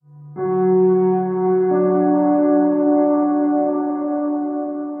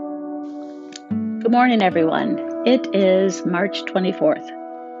Good morning, everyone. It is March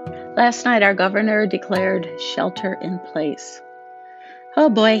 24th. Last night, our governor declared shelter in place. Oh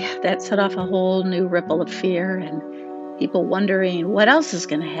boy, that set off a whole new ripple of fear and people wondering what else is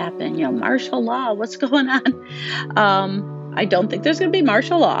going to happen. Martial law, what's going on? I don't think there's going to be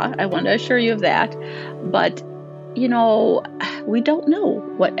martial law. I want to assure you of that. But, we don't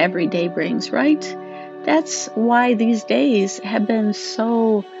know what every day brings, right? That's why these days have been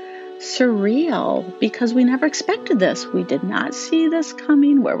so surreal, because we never expected this. We did not see this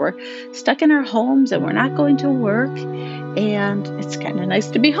coming, where we're stuck in our homes and we're not going to work, and it's kind of nice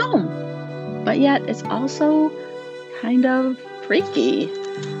to be home, but yet it's also kind of freaky.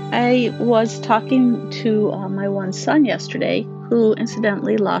 I was talking to my one son yesterday, who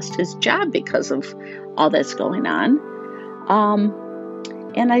incidentally lost his job because of all that's going on.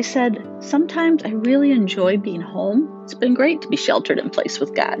 And I said, sometimes I really enjoy being home. It's been great to be sheltered in place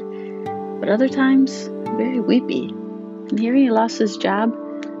with God. But other times, I'm very weepy. And hearing he lost his job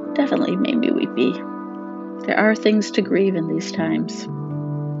definitely made me weepy. There are things to grieve in these times.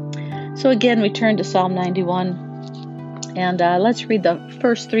 So again, we turn to Psalm 91. And let's read the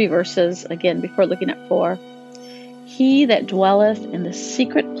first 3 verses again before looking at 4. He that dwelleth in the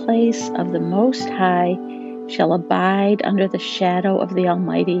secret place of the Most High shall abide under the shadow of the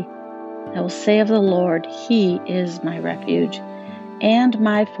Almighty. I will say of the Lord, He is my refuge and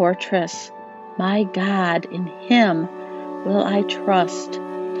my fortress, my God, in Him will I trust.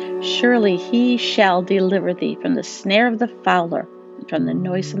 Surely He shall deliver thee from the snare of the fowler and from the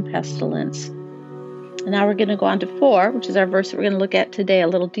noisome pestilence. And now we're going to go on to 4, which is our verse that we're going to look at today a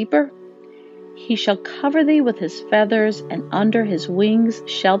little deeper. He shall cover thee with His feathers, and under His wings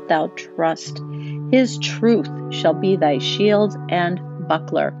shalt thou trust. His truth shall be thy shield and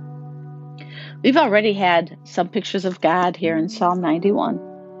buckler. We've already had some pictures of God here in Psalm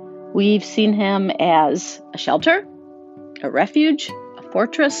 91. We've seen Him as a shelter, a refuge, a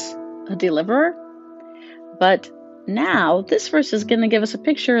fortress, a deliverer. But now this verse is going to give us a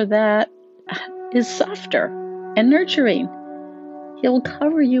picture that is softer and nurturing. He'll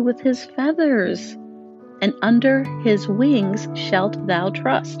cover you with His feathers, and under His wings shalt thou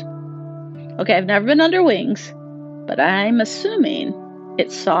trust. Okay, I've never been under wings, but I'm assuming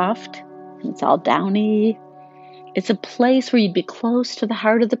it's soft and it's all downy. It's a place where you'd be close to the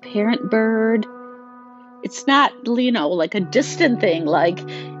heart of the parent bird. It's not, like a distant thing, like,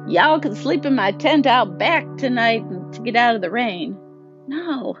 y'all can sleep in my tent out back tonight to get out of the rain.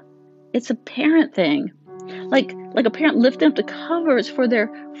 No, it's a parent thing. Like a parent lifting up the covers for their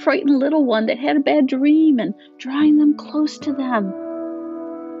frightened little one that had a bad dream and drawing them close to them.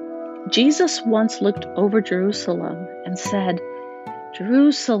 Jesus once looked over Jerusalem and said,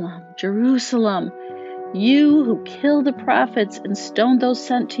 Jerusalem, Jerusalem, you who kill the prophets and stone those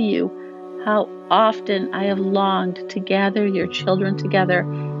sent to you, how often I have longed to gather your children together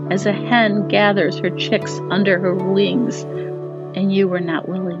as a hen gathers her chicks under her wings, and you were not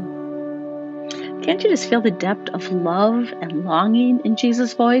willing. Can't you just feel the depth of love and longing in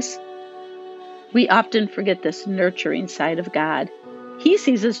Jesus' voice? We often forget this nurturing side of God. He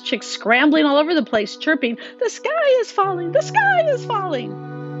sees his chicks scrambling all over the place, chirping, the sky is falling, the sky is falling.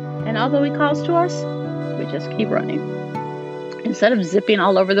 And although He calls to us, we just keep running. Instead of zipping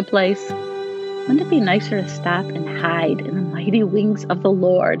all over the place, wouldn't it be nicer to stop and hide in the mighty wings of the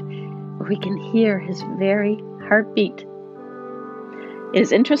Lord, where we can hear His very heartbeat? It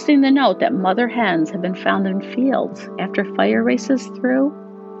is interesting to note that mother hens have been found in fields after fire races through,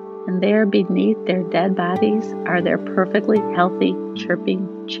 and there beneath their dead bodies are their perfectly healthy,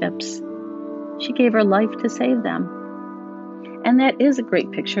 chirping chips. She gave her life to save them. And that is a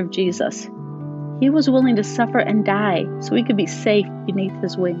great picture of Jesus. He was willing to suffer and die so we could be safe beneath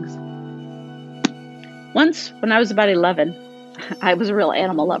His wings. Once, when I was about 11, I was a real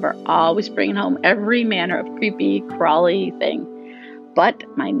animal lover, always bringing home every manner of creepy, crawly thing.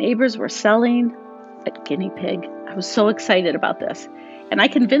 But my neighbors were selling a guinea pig. I was so excited about this. And I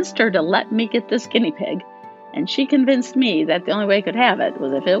convinced her to let me get this guinea pig. And she convinced me that the only way I could have it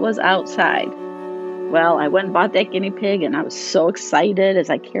was if it was outside. Well, I went and bought that guinea pig, and I was so excited as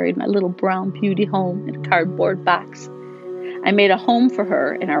I carried my little brown beauty home in a cardboard box. I made a home for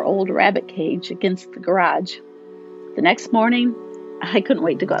her in our old rabbit cage against the garage. The next morning, I couldn't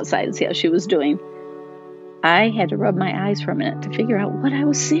wait to go outside and see how she was doing. I had to rub my eyes for a minute to figure out what I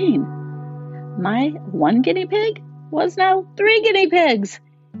was seeing. My one guinea pig was now 3 guinea pigs.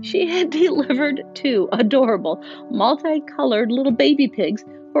 She had delivered 2 adorable, multicolored little baby pigs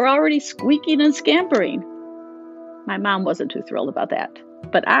who were already squeaking and scampering. My mom wasn't too thrilled about that,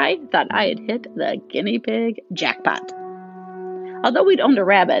 but I thought I had hit the guinea pig jackpot. Although we'd owned a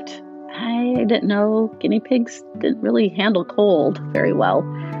rabbit, I didn't know guinea pigs didn't really handle cold very well.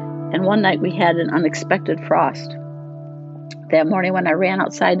 And one night we had an unexpected frost. That morning when I ran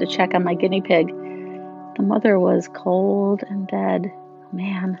outside to check on my guinea pig, the mother was cold and dead.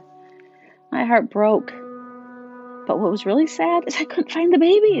 Man, my heart broke. But what was really sad is I couldn't find the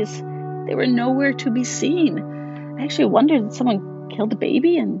babies. They were nowhere to be seen. I actually wondered, did someone kill the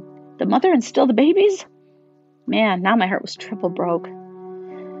baby and the mother and steal the babies? Man, now my heart was triple broke.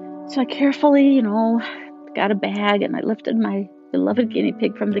 So I carefully, got a bag and I lifted my beloved guinea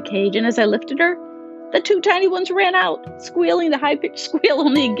pig from the cage. And as I lifted her, the two tiny ones ran out, squealing the high-pitched squeal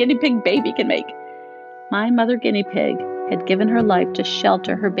only a guinea pig baby can make. My mother guinea pig had given her life to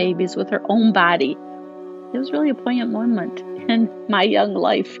shelter her babies with her own body. It was really a poignant moment in my young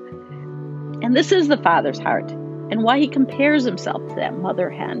life. And this is the Father's heart and why he compares himself to that mother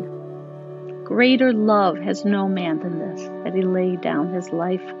hen. Greater love has no man than this, that he laid down his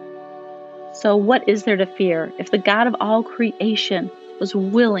life. So what is there to fear if the God of all creation was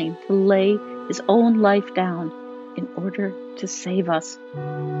willing to lay his own life down in order to save us?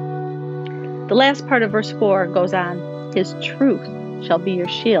 The last part of verse 4 goes on, his truth shall be your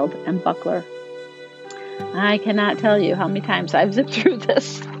shield and buckler. I cannot tell you how many times I've zipped through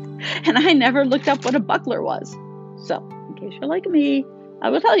this, and I never looked up what a buckler was. So, in case you're like me, I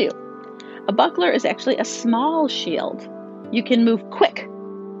will tell you. A buckler is actually a small shield. You can move quick,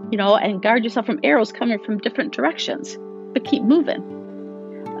 and guard yourself from arrows coming from different directions, but keep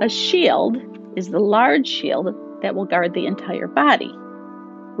moving. A shield is the large shield that will guard the entire body.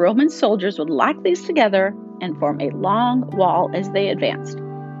 Roman soldiers would lock these together and form a long wall as they advanced.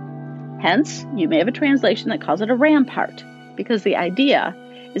 Hence, you may have a translation that calls it a rampart, because the idea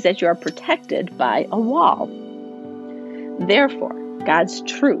is that you are protected by a wall. Therefore, God's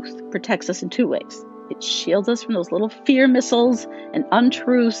truth protects us in two ways. It shields us from those little fear missiles and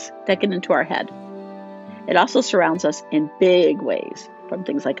untruths that get into our head. It also surrounds us in big ways from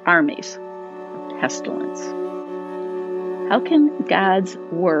things like armies, pestilence. How can God's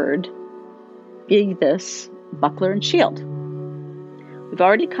word be this buckler and shield? We've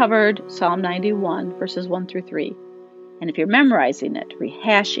already covered Psalm 91, verses 1 through 3. And if you're memorizing it,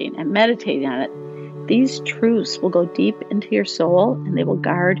 rehashing, and meditating on it, these truths will go deep into your soul and they will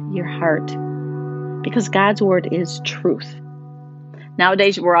guard your heart. Because God's word is truth.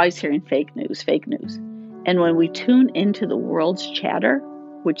 Nowadays, we're always hearing fake news. And when we tune into the world's chatter,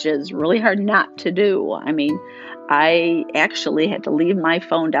 which is really hard not to do. I actually had to leave my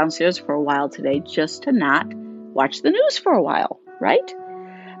phone downstairs for a while today just to not watch the news for a while, right?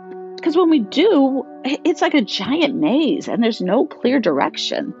 Because when we do, it's like a giant maze and there's no clear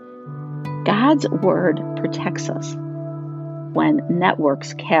direction. God's word protects us when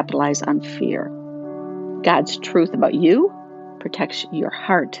networks capitalize on fear. God's truth about you protects your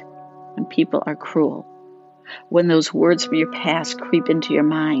heart when people are cruel. When those words from your past creep into your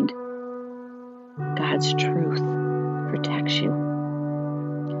mind, God's truth protects you.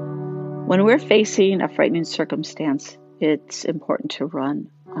 When we're facing a frightening circumstance, it's important to run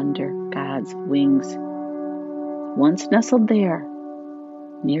under God's wings. Once nestled there,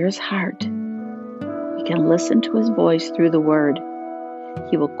 near his heart, you can listen to his voice through the word.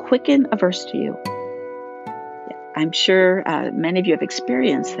 He will quicken a verse to you. I'm sure many of you have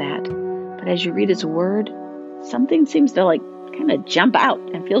experienced that, but as you read his word, something seems to kind of jump out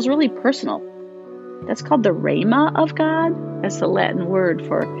and feels really personal. That's called the rhema of God. That's the Latin word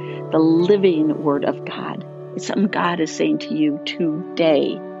for the living word of God. It's something God is saying to you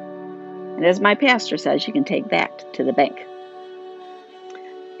today. And as my pastor says, you can take that to the bank.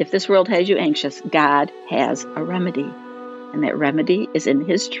 If this world has you anxious, God has a remedy. And that remedy is in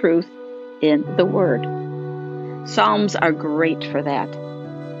his truth, in the word. Psalms are great for that.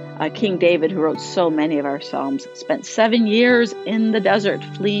 King David, who wrote so many of our Psalms, spent 7 years in the desert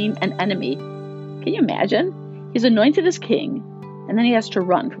fleeing an enemy. Can you imagine? He's anointed as king, and then he has to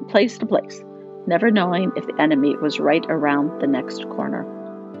run from place to place, never knowing if the enemy was right around the next corner.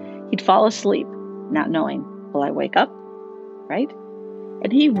 He'd fall asleep, not knowing, will I wake up? Right?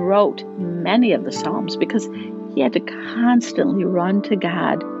 And he wrote many of the Psalms because he had to constantly run to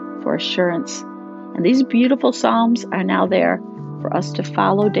God for assurance. And these beautiful Psalms are now there for us to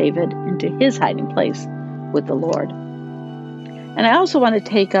follow David into his hiding place with the Lord. And I also want to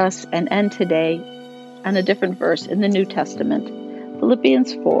take us and end today on a different verse in the New Testament.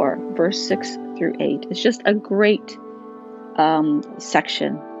 Philippians 4, verse 6 through 8. It's just a great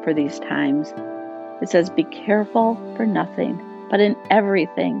section for these times. It says, be careful for nothing, but in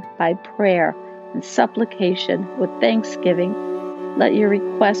everything by prayer and supplication with thanksgiving, let your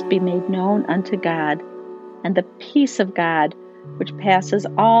requests be made known unto God, and the peace of God, which passes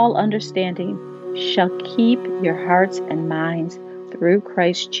all understanding, shall keep your hearts and minds through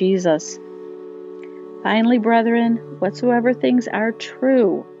Christ Jesus. Finally, brethren, whatsoever things are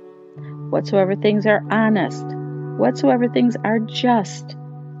true, whatsoever things are honest, whatsoever things are just,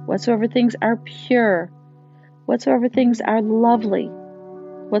 whatsoever things are pure, whatsoever things are lovely,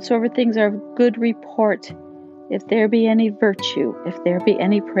 whatsoever things are of good report, if there be any virtue, if there be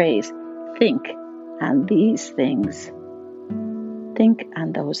any praise, think on these things. Think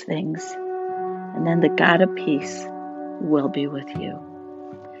on those things. And then the God of peace will be with you.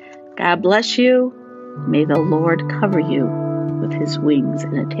 God bless you. May the Lord cover you with his wings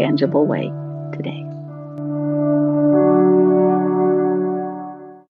in a tangible way today.